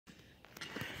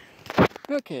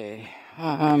Okay,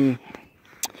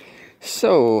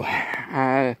 so,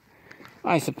 I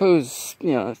suppose,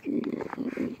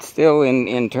 still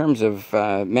in terms of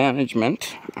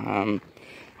management,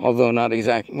 although not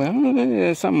exactly,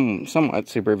 well, somewhat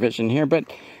supervision here, but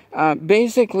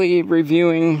basically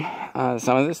reviewing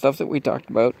some of the stuff that we talked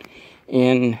about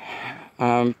in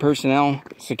personnel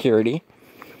security,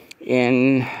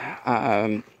 in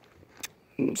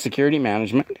security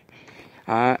management.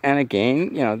 And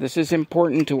again, this is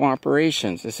important to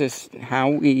operations. This is how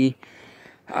we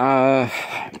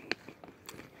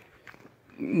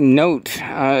note,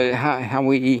 how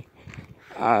we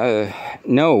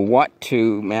know what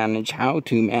to manage, how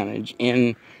to manage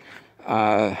in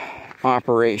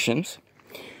operations.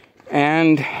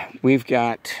 And we've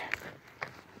got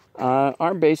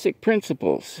our basic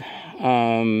principles.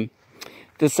 The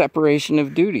separation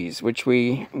of duties, which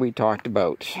we talked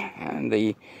about, and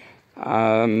the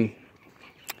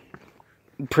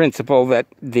principle that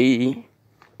the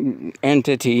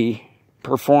entity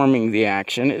performing the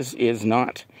action is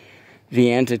not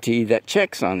the entity that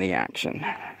checks on the action.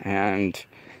 And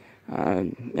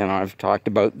I've talked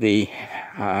about the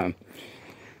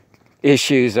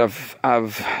issues of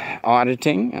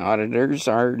auditing. Auditors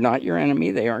are not your enemy,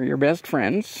 they are your best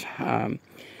friends.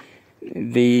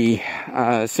 The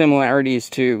similarities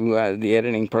to the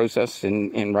editing process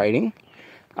in writing.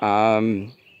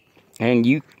 And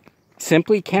you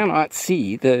simply cannot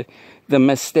see the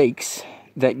mistakes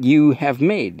that you have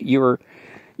made. Your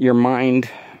mind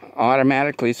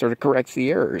automatically sort of corrects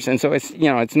the errors. And so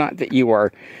it's not that you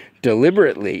are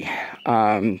deliberately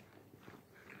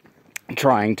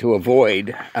trying to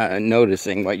avoid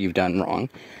noticing what you've done wrong.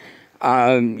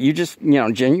 You just,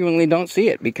 genuinely don't see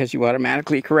it because you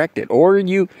automatically correct it. Or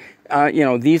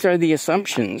these are the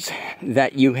assumptions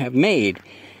that you have made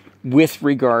with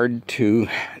regard to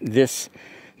this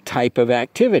type of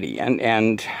activity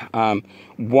and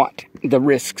what the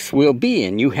risks will be.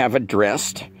 And you have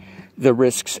addressed the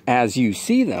risks as you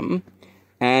see them,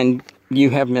 and you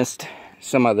have missed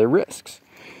some other risks.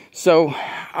 So,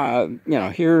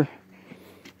 here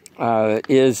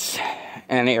is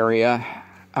an area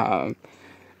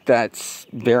that's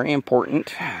very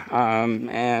important,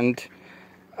 and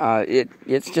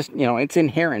it's just, it's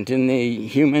inherent in the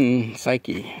human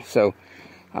psyche. So,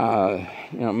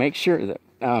 make sure that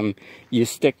you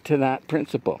stick to that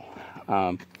principle,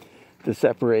 the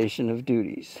separation of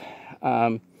duties.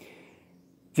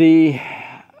 The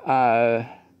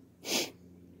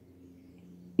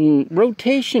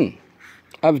rotation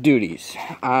of duties.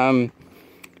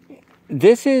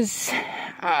 This is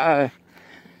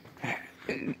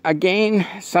again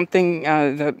something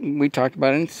that we talked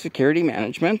about in security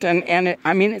management, and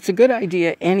it's a good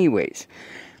idea anyways.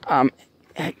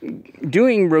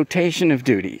 Doing rotation of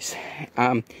duties,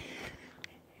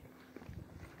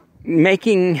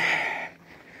 making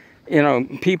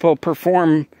people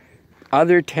perform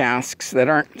other tasks that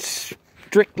aren't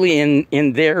strictly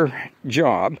in their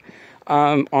job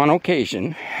on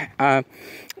occasion,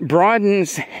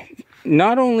 broadens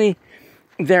not only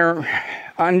their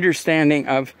understanding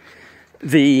of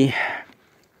the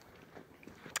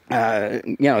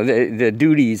the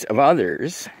duties of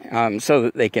others, so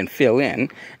that they can fill in,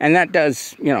 and that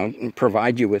does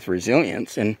provide you with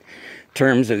resilience in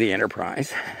terms of the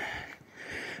enterprise,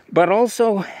 but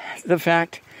also the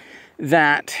fact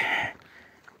that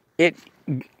it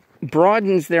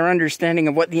broadens their understanding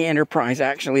of what the enterprise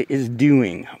actually is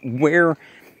doing, where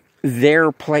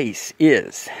their place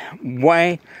is,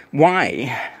 why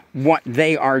what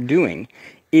they are doing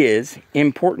is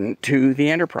important to the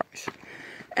enterprise.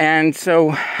 And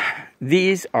so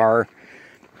these are,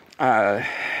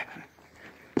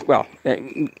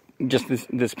 just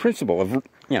this principle of,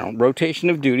 rotation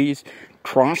of duties,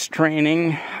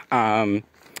 cross-training. As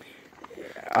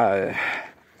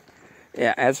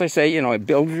I say, it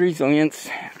builds resilience.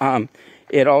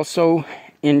 It also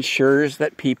ensures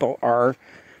that people are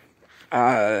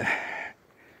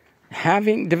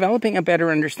developing a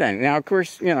better understanding. Now, of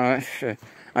course,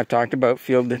 I've talked about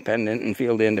field dependent and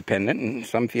field independent, and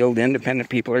some field independent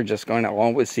people are just going to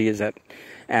always see that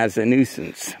as a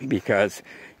nuisance because,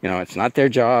 it's not their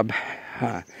job.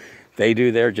 They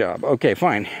do their job. Okay,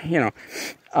 fine.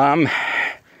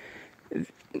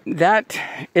 That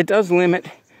it does limit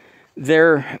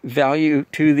their value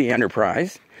to the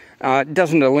enterprise. It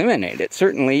doesn't eliminate it.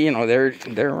 Certainly,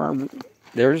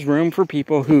 there's room for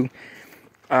people who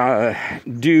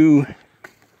do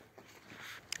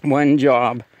one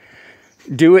job,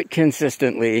 do it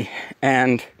consistently,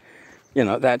 and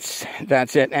that's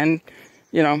it. And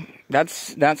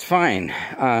that's fine.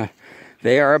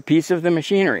 They are a piece of the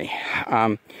machinery.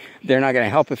 They're not going to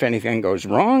help if anything goes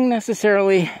wrong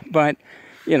necessarily, but,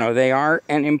 you know, they are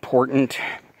an important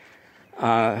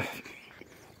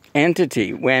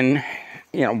entity when,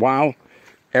 you know, while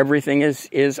everything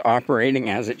is operating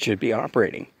as it should be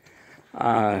operating.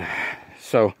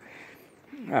 So,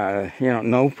 you know,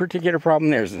 no particular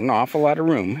problem. There's an awful lot of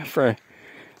room for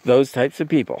those types of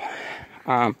people.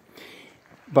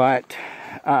 But,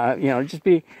 you know, just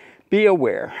be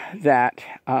aware that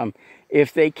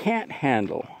if they can't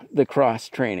handle the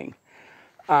cross-training,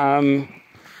 you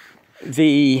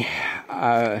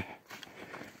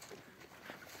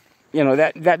know,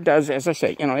 that does, as I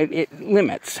say, you know, it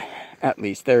limits at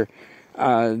least their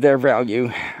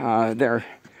value, their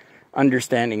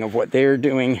understanding of what they're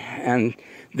doing, and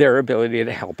their ability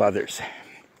to help others.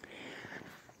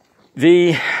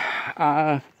 It's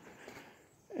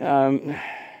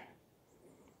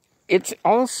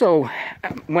also,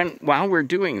 while we're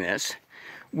doing this,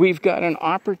 we've got an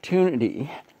opportunity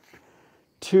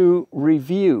to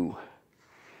review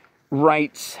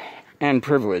rights and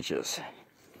privileges.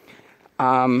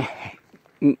 You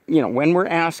know, when we're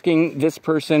asking this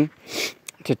person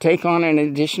to take on an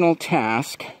additional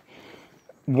task,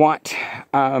 what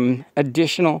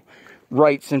additional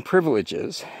rights and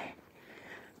privileges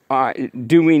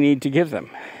do we need to give them?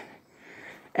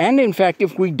 And in fact,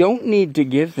 if we don't need to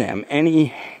give them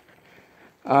any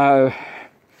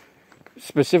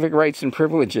specific rights and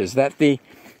privileges that the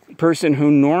person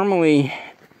who normally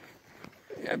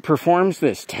performs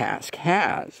this task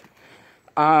has,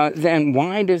 then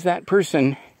why does that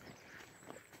person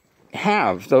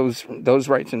have those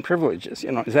rights and privileges?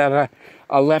 You know, is that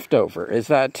a leftover? Is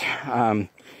that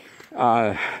you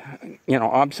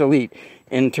know, obsolete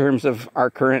in terms of our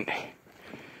current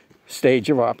stage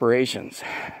of operations?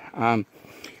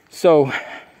 So,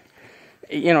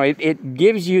 you know, it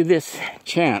gives you this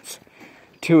chance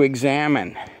to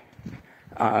examine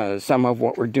some of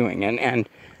what we're doing, and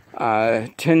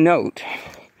to note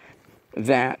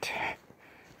that,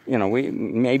 you know,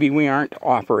 maybe we aren't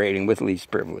operating with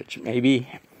least privilege. Maybe,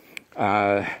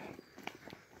 you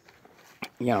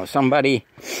know, somebody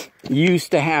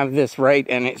used to have this right,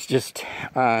 and it's just,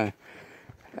 you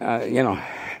know,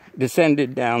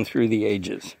 descended down through the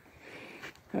ages.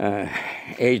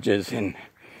 Ages in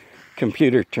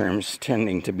computer terms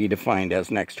tending to be defined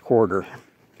as next quarter.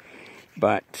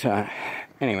 But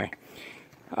anyway,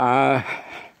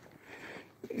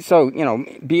 so, you know,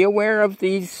 be aware of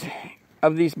these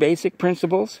basic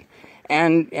principles,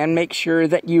 and make sure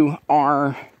that you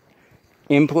are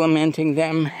implementing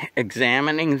them,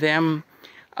 examining them,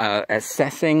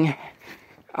 assessing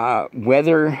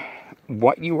whether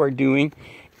what you are doing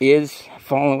is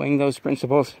following those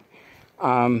principles.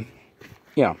 You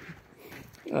know,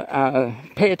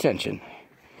 pay attention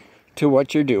to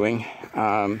what you're doing.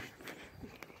 You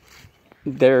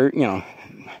know,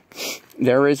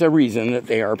 there is a reason that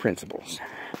they are principles.